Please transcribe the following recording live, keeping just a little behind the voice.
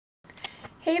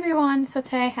Hey everyone, so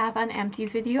today I have an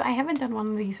empties video. I haven't done one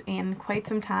of these in quite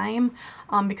some time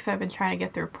because I've been trying to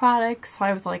get through products. So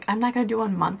I was like, I'm not going to do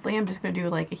one monthly, I'm just going to do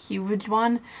like a huge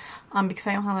one because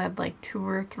I only had like 2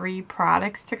 or 3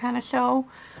 products to kind of show.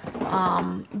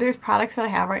 There's products that I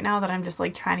have right now that I'm just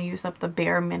like trying to use up the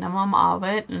bare minimum of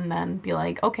it and then be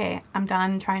like, okay, I'm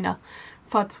done trying to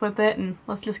futz with it and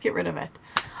let's just get rid of it.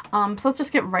 So let's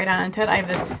just get right on into it. I have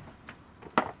this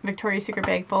Victoria's Secret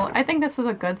bag full. I think this is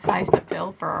a good size to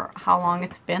fill for how long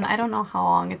it's been. I don't know how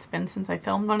long it's been since I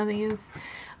filmed one of these.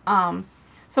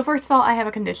 So first of all, I have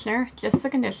a conditioner, just a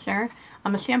conditioner.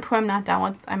 The shampoo I'm not done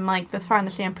with. I'm like this far in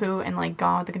the shampoo and like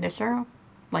gone with the conditioner.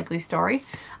 Likely story.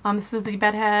 This is the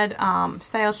Bedhead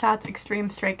Style Shots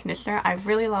Extreme Straight Conditioner. I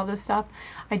really love this stuff.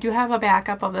 I do have a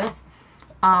backup of this.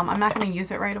 I'm not going to use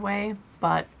it right away,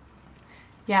 but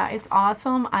yeah, it's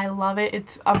awesome. I love it.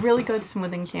 It's a really good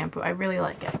smoothing shampoo. I really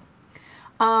like it.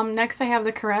 Next I have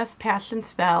the Caress Passion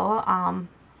Spell.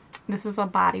 This is a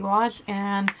body wash,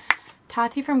 and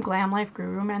Tati from Glam Life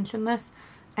Guru mentioned this,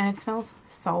 and it smells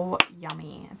so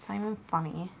yummy. It's not even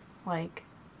funny. Like,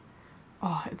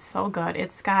 oh, it's so good.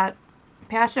 It's got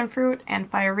passion fruit and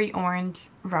fiery orange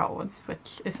rose,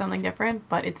 which is something different,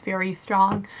 but it's very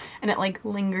strong and it like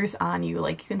lingers on you.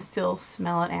 Like you can still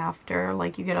smell it after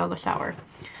like you get out of the shower.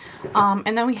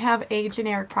 And then we have a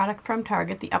generic product from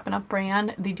Target, the Up and Up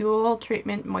brand, the Dual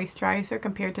Treatment Moisturizer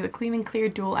compared to the Clean and Clear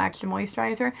Dual Action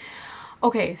Moisturizer.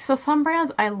 Okay, so some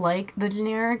brands I like the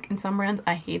generic and some brands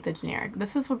I hate the generic.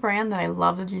 This is a brand that I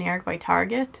love, the generic by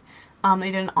Target.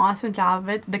 They did an awesome job of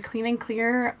it. The Clean and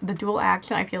Clear, the Dual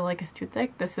Action, I feel like is too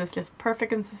thick. This is just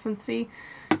perfect consistency.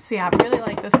 So yeah, I really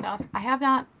like this stuff. I have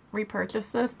not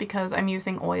repurchased this because I'm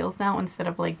using oils now instead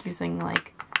of like using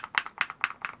like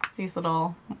these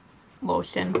little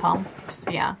lotion pumps.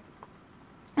 Yeah,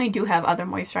 I do have other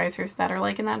moisturizers that are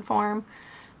like in that form,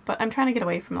 but I'm trying to get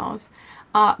away from those.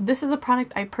 This is a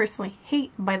product I personally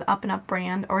hate by the Up and Up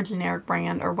brand or generic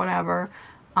brand or whatever.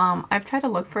 I've tried to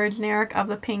look for a generic of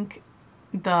the pink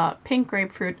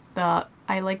grapefruit.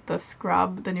 I like the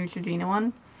scrub, the Neutrogena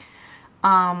one.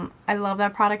 I love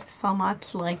that product so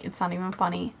much, like it's not even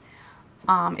funny.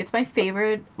 It's my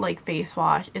favorite like face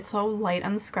wash. It's so light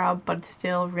on the scrub, but it's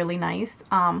still really nice.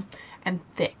 And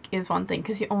thick is one thing,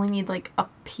 because you only need like a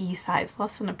pea size,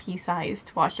 less than a pea size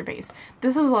to wash your face.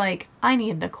 This was like, I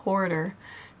needed a quarter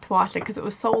to wash it because it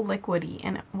was so liquidy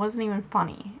and it wasn't even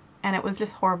funny. And it was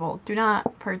just horrible. Do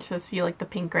not purchase if you like the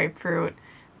pink grapefruit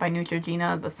by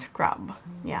Neutrogena, the scrub.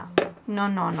 Yeah. No,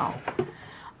 no,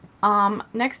 no.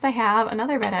 Next I have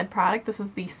another Bedhead product. This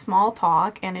is the Small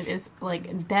Talk, and it is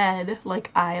like dead.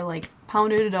 Like I like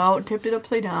pounded it out, tipped it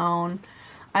upside down.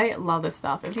 I love this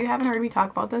stuff. If you haven't heard me talk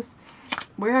about this,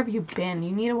 where have you been?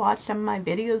 You need to watch some of my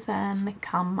videos and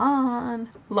come on.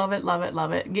 Love it, love it,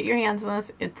 love it. Get your hands on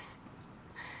this. It's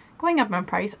going up in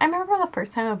price. I remember the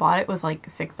first time I bought it was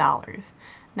like $6.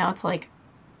 Now it's like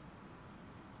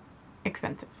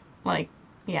expensive. Like,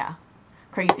 yeah,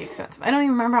 crazy expensive. I don't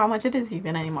even remember how much it is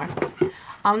even anymore.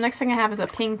 Next thing I have is a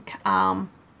pink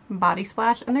body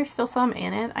splash, and there's still some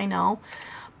in it, I know,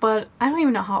 but I don't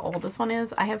even know how old this one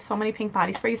is. I have so many pink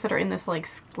body sprays that are in this like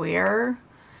square,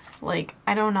 like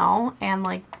I don't know, and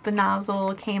like the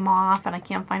nozzle came off and I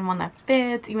can't find one that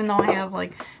fits, even though I have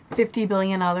like 50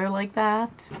 billion other like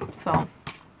that. So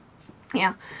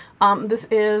yeah, this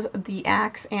is the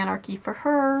Axe Anarchy for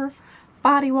Her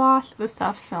body wash. This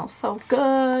stuff smells so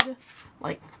good,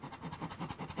 like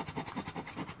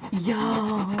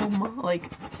yum. Like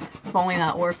if only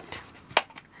that worked.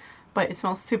 But it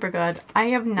smells super good. I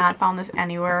have not found this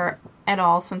anywhere at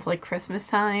all since like Christmas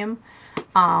time.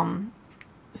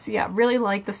 So yeah, really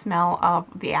like the smell of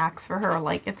the Axe for Her.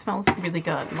 Like it smells really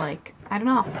good. Like, I don't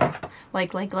know.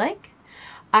 Like.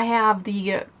 I have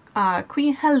the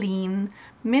Queen Helene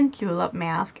Mint Julep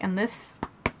Mask, and this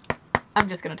I'm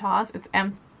just gonna toss. It's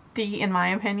empty in my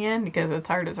opinion because it's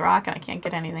hard as rock and I can't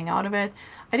get anything out of it.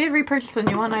 I did repurchase a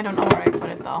new one. I don't know where I put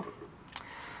it though.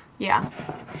 Yeah.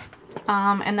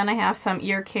 And then I have some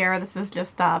ear care. This is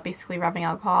just basically rubbing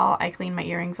alcohol. I clean my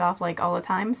earrings off like all the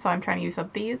time, so I'm trying to use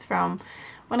up these from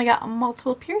when I got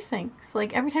multiple piercings.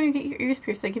 Like every time you get your ears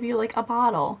pierced, they give you like a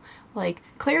bottle. Like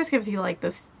Claire's gives you like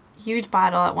this huge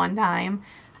bottle at one time.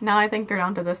 Now I think they're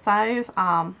down to this size.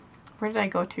 Where did I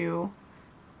go to?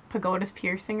 Pagoda's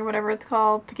Piercing or whatever it's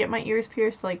called to get my ears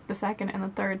pierced like the second and the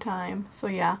third time. So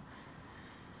yeah.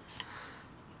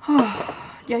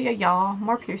 Yeah.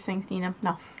 More piercings, Nina.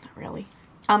 No, not really.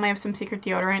 I have some Secret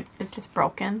deodorant. It's just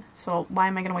broken. So why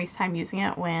am I going to waste time using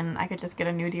it when I could just get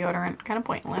a new deodorant? Kind of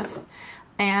pointless.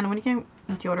 And when you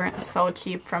get deodorant so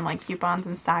cheap from like coupons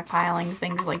and stockpiling,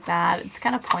 things like that, it's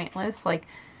kind of pointless. Like,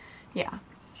 yeah.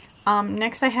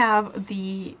 Next I have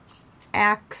the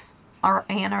Axe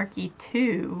Anarchy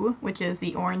 2, which is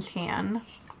the orange can.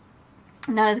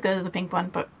 Not as good as the pink one,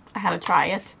 but I had to try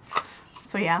it.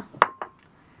 So yeah.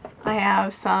 I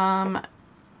have some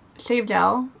shave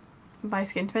gel by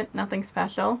Skintimate, nothing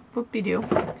special. Whoop-de-doo.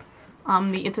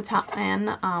 The It's a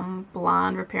Tan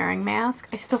blonde repairing mask.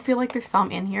 I still feel like there's some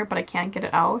in here, but I can't get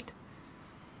it out.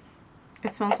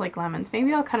 It smells like lemons.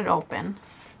 Maybe I'll cut it open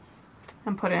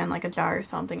and put it in like a jar or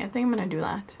something. I think I'm gonna do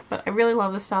that. But I really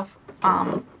love this stuff.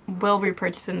 Will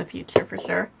repurchase in the future for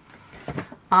sure.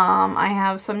 I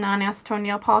have some non-acetone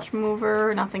nail polish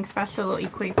remover, nothing special,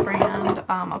 Equate brand,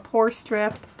 a pore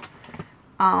strip,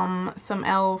 some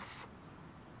e.l.f.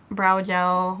 brow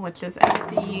gel, which is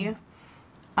empty,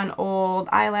 an old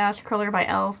eyelash curler by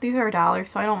e.l.f. These are $1,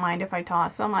 so I don't mind if I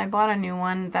toss them. I bought a new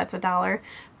one that's $1,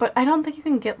 but I don't think you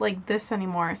can get like this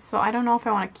anymore, so I don't know if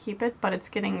I want to keep it, but it's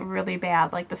getting really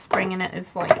bad. Like the spring in it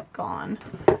is like gone.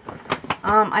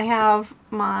 I have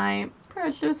my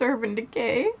precious Urban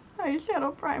Decay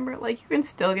eyeshadow primer. Like you can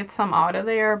still get some out of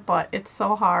there, but it's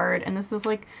so hard, and this is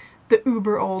like the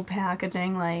uber old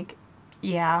packaging. Like,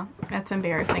 yeah, that's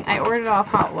embarrassing. I ordered it off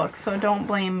Hot Looks, so don't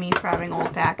blame me for having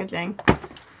old packaging.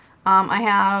 I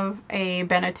have a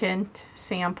Benetint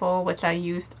sample, which I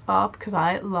used up because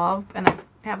I love, and I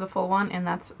have the full one, and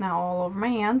that's now all over my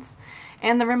hands.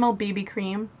 And the Rimmel BB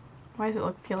cream. Why does it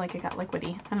feel like it got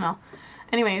liquidy? I don't know.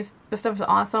 Anyways, this stuff is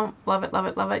awesome. Love it, love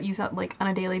it, love it. Use it like on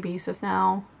a daily basis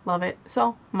now. Love it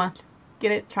so much.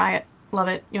 Get it, try it, love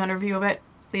it. You want a review of it?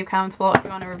 Leave comments below if you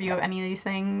want a review of any of these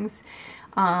things.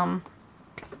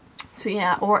 So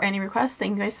yeah, or any requests.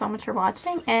 Thank you guys so much for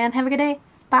watching, and have a good day.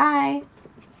 Bye!